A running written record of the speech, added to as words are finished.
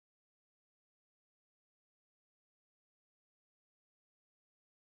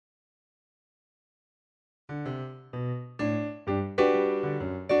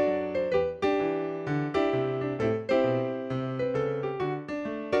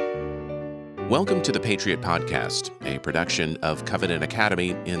Welcome to the Patriot Podcast, a production of Covenant Academy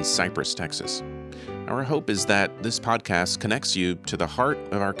in Cypress, Texas. Our hope is that this podcast connects you to the heart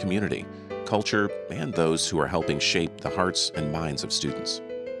of our community, culture, and those who are helping shape the hearts and minds of students.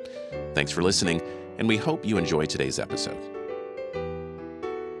 Thanks for listening, and we hope you enjoy today's episode.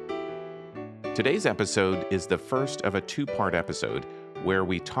 Today's episode is the first of a two-part episode where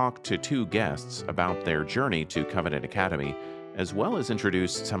we talk to two guests about their journey to Covenant Academy, as well as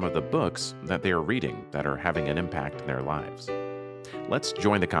introduce some of the books that they are reading that are having an impact in their lives. Let's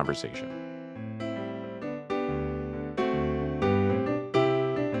join the conversation.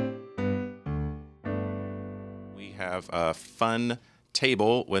 We have a fun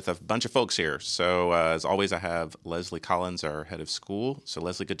table with a bunch of folks here. So as always, I have Leslie Collins, our head of school. So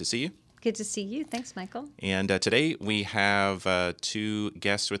Leslie, good to see you. Good to see you. Thanks, Michael. And today we have two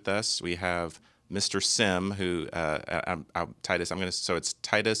guests with us. We have Mr. Sim, who so it's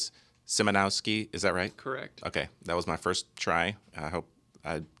Titus Szymanowski. Is that right? Correct. Okay, that was my first try. I hope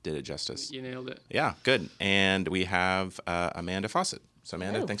I did it justice. You nailed it. Yeah, good. And we have Amanda Faucett. So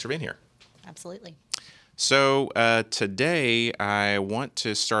Amanda, Hello. Thanks for being here. Absolutely. So today I want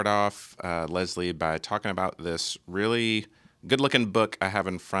to start off, Leslie, by talking about this really good-looking book I have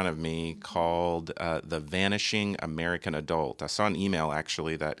in front of me called The Vanishing American Adult. I saw an email,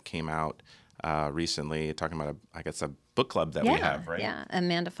 actually, that came out recently talking about, a book club that we have, right? Yeah,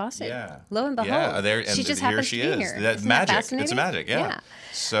 Amanda Faucett. Yeah. Lo and behold, she just happens to be here. That's Isn't magic. that fascinating? It's magic, yeah.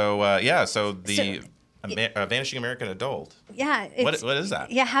 So the Vanishing American Adult. Yeah. What is that?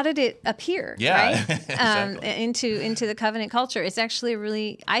 Yeah, how did it appear? Yeah, right? exactly. Into the Covenant culture. It's actually a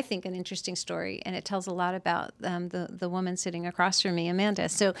really, I think, an interesting story, and it tells a lot about the woman sitting across from me, Amanda.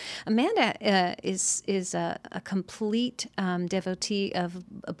 So Amanda is a complete devotee of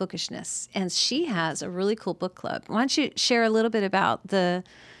bookishness, and she has a really cool book club. Why don't you share a little bit about the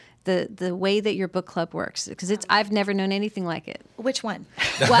way that your book club works, because I've never known anything like it. Which one?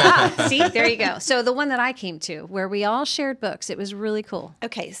 Well, see, there you go. So the one that I came to, where we all shared books, it was really cool.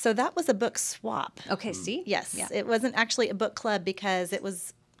 Okay, so that was a book swap. Okay, see? Yes, Yeah. It wasn't actually a book club because it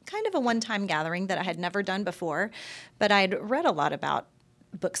was kind of a one-time gathering that I had never done before, but I'd read a lot about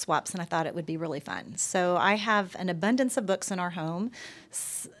book swaps, and I thought it would be really fun. So I have an abundance of books in our home,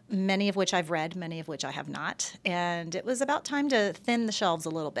 many of which I've read, many of which I have not, and it was about time to thin the shelves a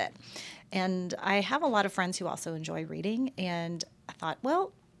little bit. And I have a lot of friends who also enjoy reading, and I thought,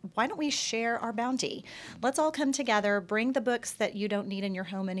 well, why don't we share our bounty? Let's all come together, bring the books that you don't need in your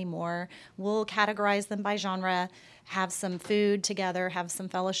home anymore. We'll categorize them by genre, have some food together, have some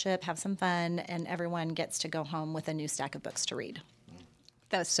fellowship, have some fun, and everyone gets to go home with a new stack of books to read.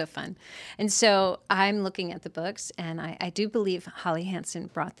 That was so fun. And so I'm looking at the books, and I do believe Holly Hansen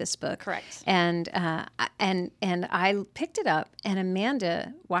brought this book. Correct. And I picked it up, and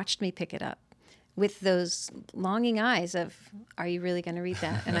Amanda watched me pick it up with those longing eyes of, are you really going to read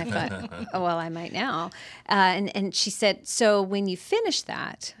that? And I thought, oh, well, I might now. And she said, so when you finish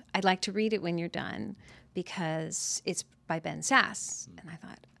that, I'd like to read it when you're done, because it's by Ben Sass. And I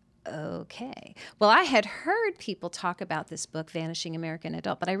thought, okay. Well, I had heard people talk about this book, Vanishing American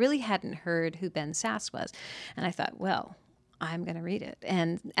Adult, but I really hadn't heard who Ben Sass was. And I thought, well, I'm going to read it.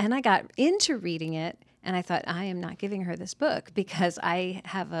 And I got into reading it, and I thought, I am not giving her this book, because I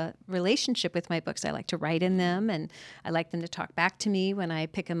have a relationship with my books. I like to write in them, and I like them to talk back to me when I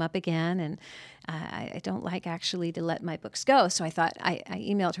pick them up again. And I don't like actually to let my books go. So I thought, I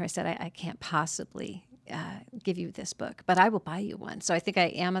emailed her. I said, I can't possibly give you this book, but I will buy you one. So I think I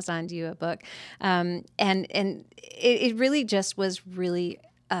Amazoned you a book. And it really just was really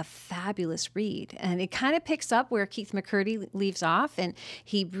a fabulous read. And it kind of picks up where Keith McCurdy leaves off. And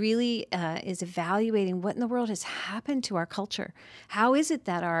he really is evaluating what in the world has happened to our culture. How is it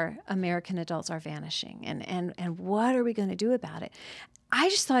that our American adults are vanishing? And what are we going to do about it? I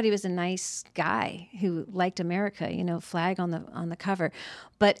just thought he was a nice guy who liked America, flag on the cover.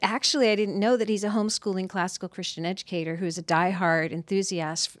 But actually, I didn't know that he's a homeschooling classical Christian educator who is a diehard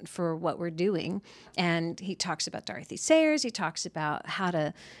enthusiast for what we're doing. And he talks about Dorothy Sayers. He talks about how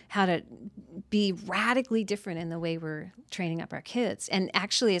to be radically different in the way we're training up our kids. And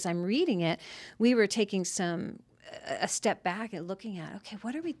actually, as I'm reading it, we were taking a step back and looking at, okay,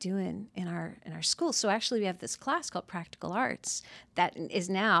 what are we doing in our schools? So actually we have this class called Practical Arts that is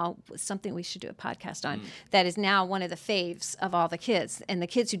now something we should do a podcast on, that is now one of the faves of all the kids. And the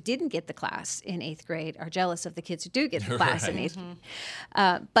kids who didn't get the class in 8th grade are jealous of the kids who do get the class in 8th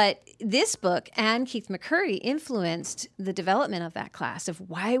grade. But this book and Keith McCurdy influenced the development of that class, of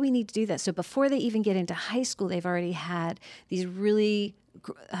why we need to do that. So before they even get into high school, they've already had these really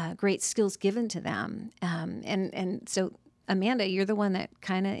great skills given to them. And so Amanda, you're the one that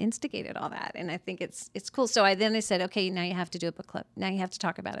kind of instigated all that. And I think it's cool. So I said, okay, now you have to do a book club. Now you have to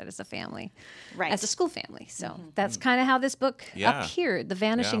talk about it as a family, as a school family. So that's kind of how this book appeared. The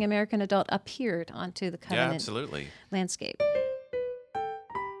Vanishing American Adult appeared onto the Covenant landscape.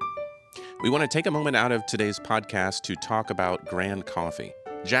 We want to take a moment out of today's podcast to talk about Grand Coffee.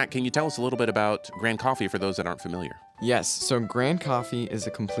 Jack, can you tell us a little bit about Grand Coffee for those that aren't familiar? Yes, so Grand Coffee is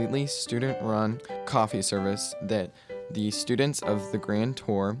a completely student-run coffee service that the students of the Grand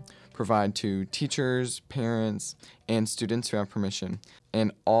Tour provide to teachers, parents, and students who have permission.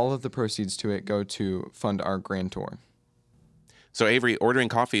 And all of the proceeds to it go to fund our Grand Tour. So Avery, ordering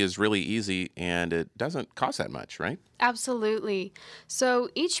coffee is really easy and it doesn't cost that much, right? Absolutely. So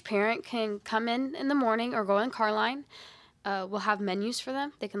each parent can come in the morning or go in car line. We'll have menus for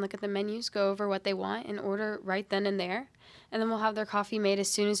them. They can look at the menus, go over what they want, and order right then and there. And then we'll have their coffee made as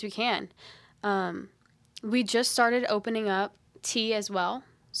soon as we can. We just started opening up tea as well.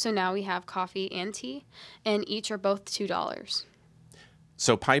 So now we have coffee and tea, and each are both $2.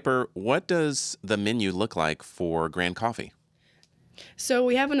 So Piper, what does the menu look like for Grand Coffee? So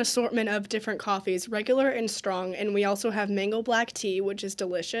we have an assortment of different coffees, regular and strong, and we also have mango black tea, which is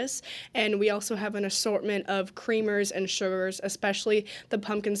delicious, and we also have an assortment of creamers and sugars, especially the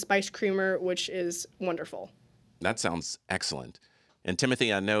pumpkin spice creamer, which is wonderful. That sounds excellent. And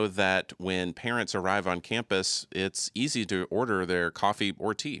Timothy, I know that when parents arrive on campus, it's easy to order their coffee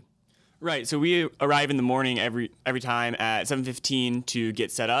or tea. Right, so we arrive in the morning every time at 7:15 to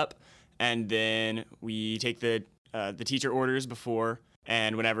get set up, and then we take the teacher orders before,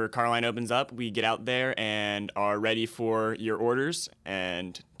 and whenever car line opens up, we get out there and are ready for your orders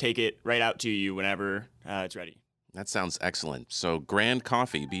and take it right out to you whenever it's ready. That sounds excellent. So Grand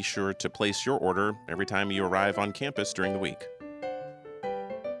Coffee, be sure to place your order every time you arrive on campus during the week.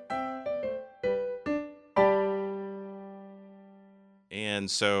 And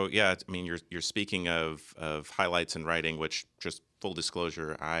so, I mean, you're speaking of highlights in writing, which, just full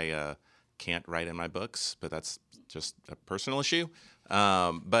disclosure, I can't write in my books, but that's just a personal issue.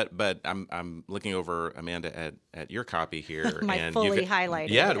 But I'm looking over, Amanda, at your copy here. My and fully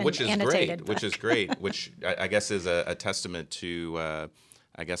highlighted, which is annotated great. book. Which is great. Which I guess is a testament to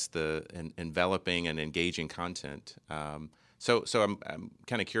the enveloping and engaging content. So I'm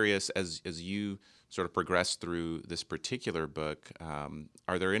kind of curious, as you sort of progress through this particular book,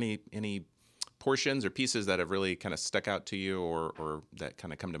 are there any portions or pieces that have really kind of stuck out to you, or that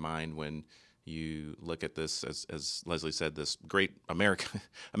kind of come to mind when you look at this, as Leslie said, this great American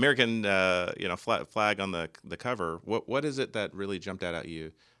flag on the cover? What is it that really jumped out at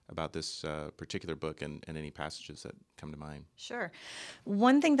you about this particular book, and any passages that come to mind? Sure.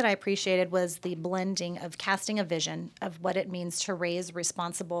 One thing that I appreciated was the blending of casting a vision of what it means to raise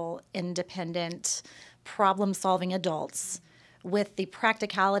responsible, independent, problem-solving adults with the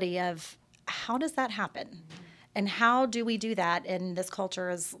practicality of how does that happen? And how do we do that in this culture,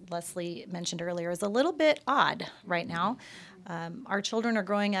 as Leslie mentioned earlier, is a little bit odd right now. Our children are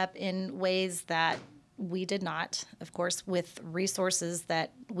growing up in ways that we did not, of course, with resources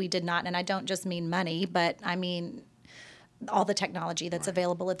that we did not. And I don't just mean money, but I mean all the technology that's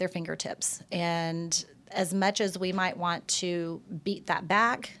available at their fingertips. And as much as we might want to beat that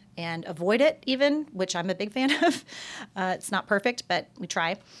back and avoid it even, which I'm a big fan of, it's not perfect, but we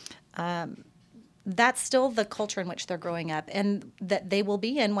try. That's still the culture in which they're growing up, and that they will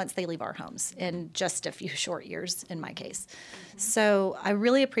be in once they leave our homes in just a few short years, in my case. So I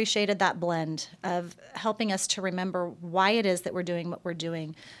really appreciated that blend of helping us to remember why it is that we're doing what we're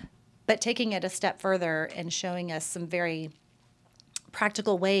doing, but taking it a step further and showing us some very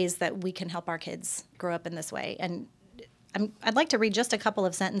practical ways that we can help our kids grow up in this way. And I'd like to read just a couple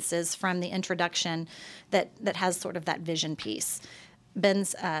of sentences from the introduction that has sort of that vision piece.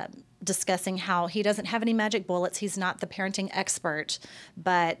 Ben's discussing how he doesn't have any magic bullets. He's not the parenting expert,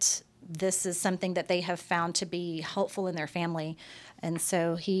 but this is something that they have found to be helpful in their family. And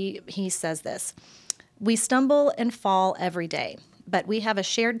so he says this: "We stumble and fall every day, but we have a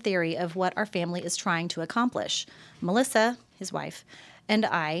shared theory of what our family is trying to accomplish. Melissa, his wife, and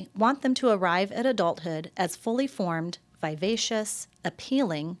I want them to arrive at adulthood as fully formed, vivacious,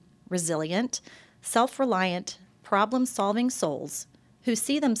 appealing, resilient, self-reliant, problem-solving souls who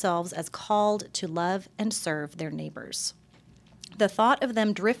see themselves as called to love and serve their neighbors. The thought of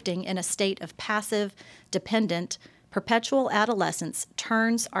them drifting in a state of passive, dependent, perpetual adolescence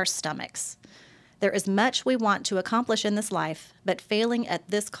turns our stomachs. There is much we want to accomplish in this life, but failing at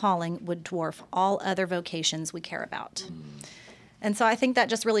this calling would dwarf all other vocations we care about." And so I think that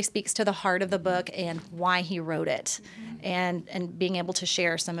just really speaks to the heart of the book and why he wrote it, and being able to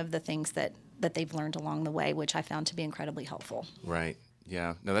share some of the things that that they've learned along the way, which I found to be incredibly helpful. Right.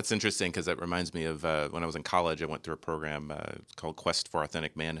 Yeah. No, that's interesting because that reminds me of when I was in college, I went through a program called Quest for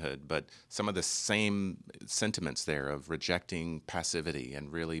Authentic Manhood, but some of the same sentiments there of rejecting passivity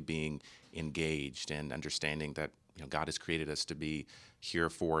and really being engaged and understanding that God has created us to be here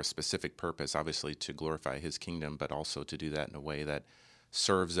for a specific purpose, obviously to glorify His kingdom, but also to do that in a way that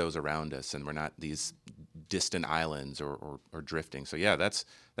serves those around us, and we're not these distant islands or drifting. So yeah, that's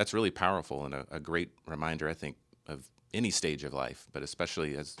really powerful and a great reminder, I think, of any stage of life, but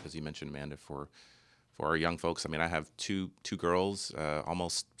especially as you mentioned, Amanda, for our young folks. I mean, I have two girls,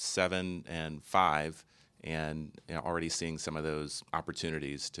 almost 7 and 5, and already seeing some of those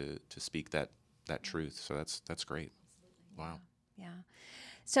opportunities to speak that truth. So that's great. Wow. Yeah.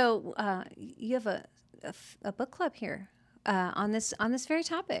 So you have a book club here on this very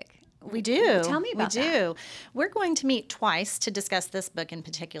topic. We do. Tell me about that. We do. We're going to meet twice to discuss this book in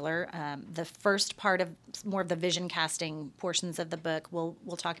particular. The first part of more of the vision casting portions of the book we'll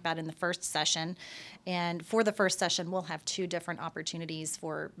talk about in the first session. And for the first session, we'll have 2 different opportunities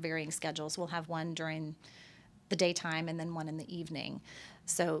for varying schedules. We'll have one during the daytime and then one in the evening.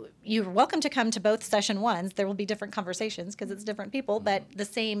 So you're welcome to come to both session 1s. There will be different conversations because it's different people, but the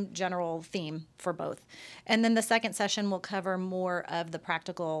same general theme for both. And then the second session will cover more of the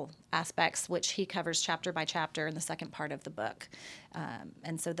practical aspects, which he covers chapter by chapter in the second part of the book.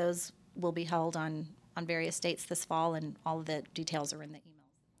 And so those will be held on various dates this fall, and all of the details are in the email.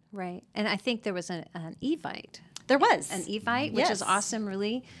 Right. And I think there was an Evite. There was. An Evite, which is awesome,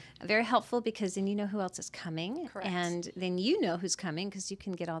 really very helpful, because then you know who else is coming. Correct. And then you know who's coming because you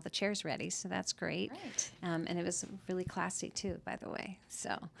can get all the chairs ready. So that's great. Right. And it was really classy, too, by the way.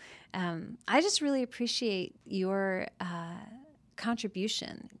 So I just really appreciate your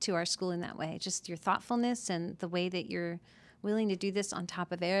contribution to our school in that way, just your thoughtfulness and the way that you're willing to do this on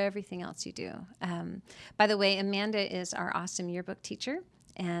top of everything else you do. By the way, Amanda is our awesome yearbook teacher.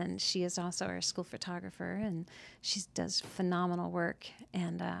 And she is also our school photographer, and she does phenomenal work.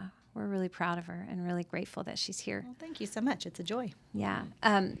 And we're really proud of her and really grateful that she's here. Well, thank you so much. It's a joy. Yeah.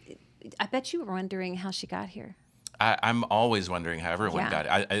 I bet you were wondering how she got here. I'm always wondering how everyone Yeah.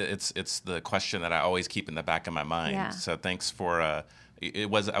 got it. It's the question that I always keep in the back of my mind. Yeah. So thanks for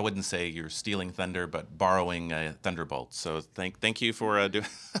I wouldn't say you're stealing thunder, but borrowing a thunderbolt. So thank you for doing.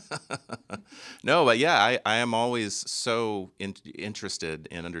 No, but yeah, I am always so interested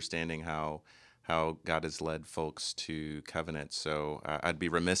in understanding how God has led folks to covenant. So I'd be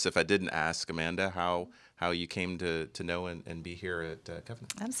remiss if I didn't ask Amanda how you came to know and be here at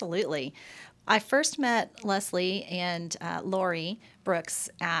Covenant. Absolutely. I first met Leslie and Lori Brooks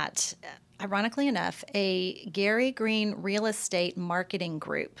at, ironically enough, a Gary Green real estate marketing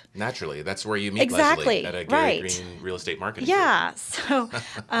group. Naturally, that's where you meet Exactly, Leslie, at a Gary right. Green real estate marketing Yeah. So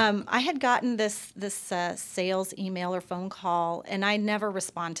I had gotten this sales email or phone call, and I never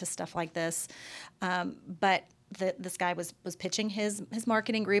respond to stuff like this. But this guy was pitching his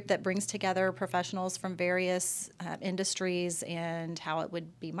marketing group that brings together professionals from various industries, and how it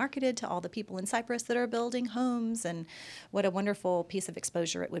would be marketed to all the people in Cyprus that are building homes, and what a wonderful piece of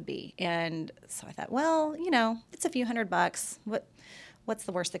exposure it would be. And so I thought, well, it's a few $100. What's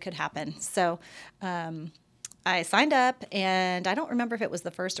the worst that could happen? So I signed up, and I don't remember if it was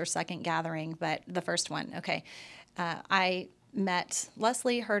the first or second gathering, but the first one. Okay. I met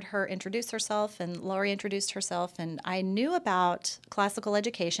Leslie, heard her introduce herself, and Lori introduced herself, and I knew about classical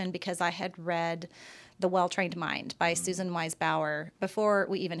education because I had read The Well-Trained Mind by Susan Wise Bauer before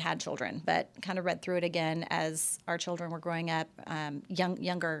we even had children, but kind of read through it again as our children were growing up,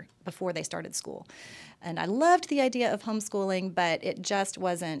 younger, before they started school. And I loved the idea of homeschooling, but it just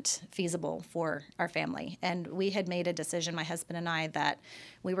wasn't feasible for our family. And we had made a decision, my husband and I, that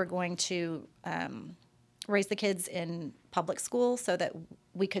we were going to raise the kids in public school so that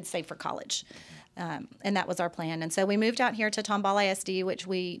we could save for college. And that was our plan. And so we moved out here to Tomball ISD, which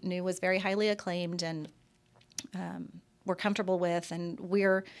we knew was very highly acclaimed and we're comfortable with. And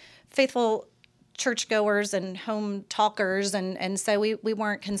we're faithful churchgoers and home talkers. And so we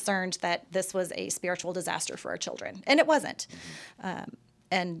weren't concerned that this was a spiritual disaster for our children. And it wasn't.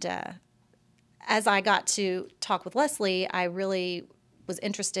 As I got to talk with Leslie, I really was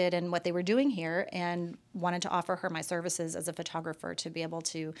interested in what they were doing here and wanted to offer her my services as a photographer to be able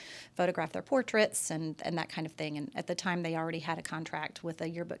to photograph their portraits and that kind of thing. And at the time, they already had a contract with a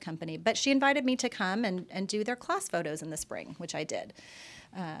yearbook company. But she invited me to come and do their class photos in the spring, which I did,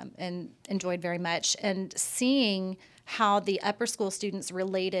 and enjoyed very much. And seeing how the upper school students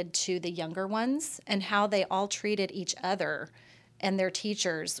related to the younger ones and how they all treated each other and their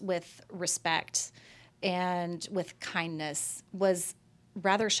teachers with respect and with kindness was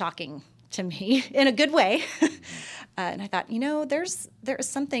rather shocking to me in a good way. And I thought, there is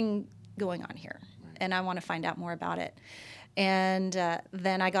something going on here, and I want to find out more about it. And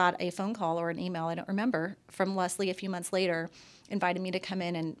then I got a phone call or an email, I don't remember, from Leslie a few months later, invited me to come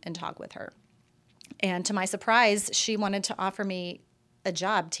in and talk with her. And to my surprise, she wanted to offer me a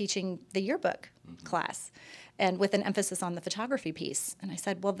job teaching the yearbook class, and with an emphasis on the photography piece. And I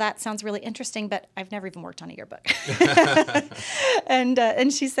said, well, that sounds really interesting, but I've never even worked on a yearbook.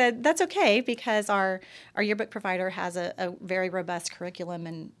 And she said, that's okay, because our yearbook provider has a very robust curriculum,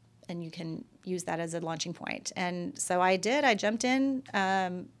 and you can use that as a launching point. And so I did. I jumped in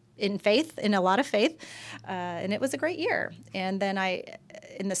faith, in a lot of faith, and it was a great year. And then I,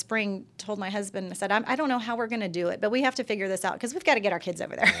 in the spring, told my husband, I said, I don't know how we're going to do it, but we have to figure this out because we've got to get our kids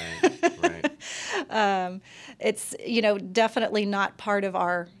over there. Right. It's, definitely not part of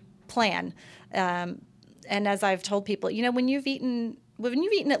our plan. And as I've told people, when you've eaten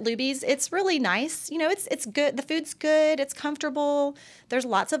at Luby's, it's really nice. It's good. The food's good. It's comfortable. There's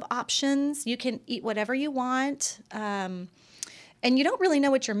lots of options. You can eat whatever you want. And you don't really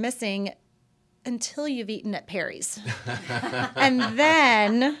know what you're missing until you've eaten at Perry's. And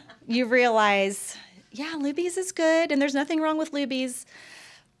then you realize, yeah, Luby's is good, and there's nothing wrong with Luby's,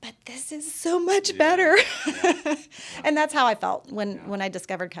 but this is so much better. Yeah. And that's how I felt when I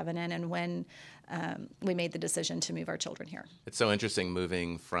discovered Covenant, and when we made the decision to move our children here. It's so interesting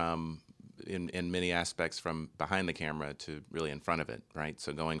moving from, in many aspects, from behind the camera to really in front of it, right?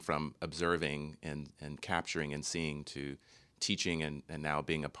 So going from observing and capturing and seeing to teaching and now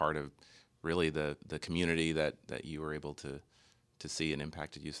being a part of really the community that you were able to see and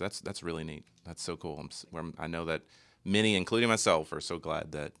impacted you. So that's really neat. That's so cool. I know that many, including myself, are so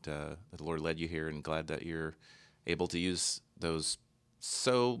glad that the Lord led you here, and glad that you're able to use those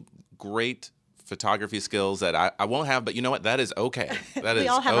so great photography skills that I won't have, but you know what? That is okay. That is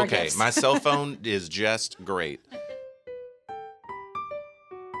all have okay. Our gifts. My cell phone is just great.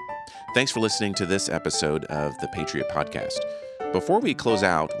 Thanks for listening to this episode of the Patriot Podcast. Before we close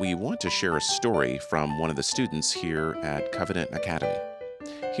out, we want to share a story from one of the students here at Covenant Academy.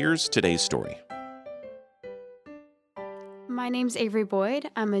 Here's today's story. My name's Avery Boyd.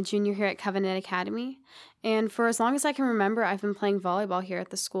 I'm a junior here at Covenant Academy, and for as long as I can remember, I've been playing volleyball here at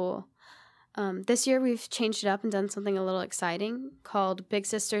the school. This year, we've changed it up and done something a little exciting called Big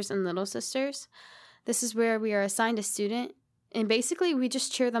Sisters and Little Sisters. This is where we are assigned a student, and basically we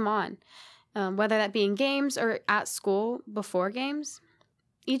just cheer them on, whether that be in games or at school before games.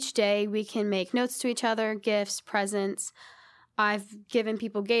 Each day, we can make notes to each other, gifts, presents. I've given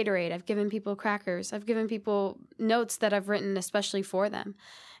people Gatorade. I've given people crackers. I've given people notes that I've written especially for them.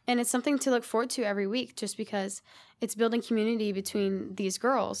 And it's something to look forward to every week, just because it's building community between these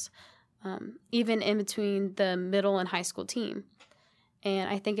girls, even in between the middle and high school team. And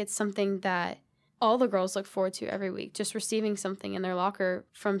I think it's something that all the girls look forward to every week, just receiving something in their locker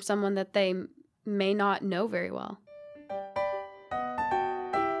from someone that they may not know very well.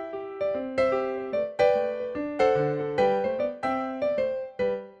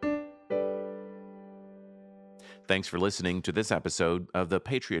 Thanks for listening to this episode of the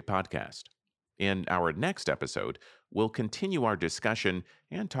Patriot Podcast. In our next episode, we'll continue our discussion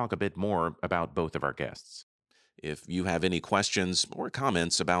and talk a bit more about both of our guests. If you have any questions or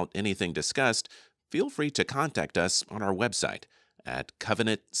comments about anything discussed, feel free to contact us on our website at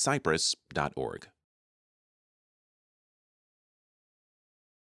covenantcypress.org.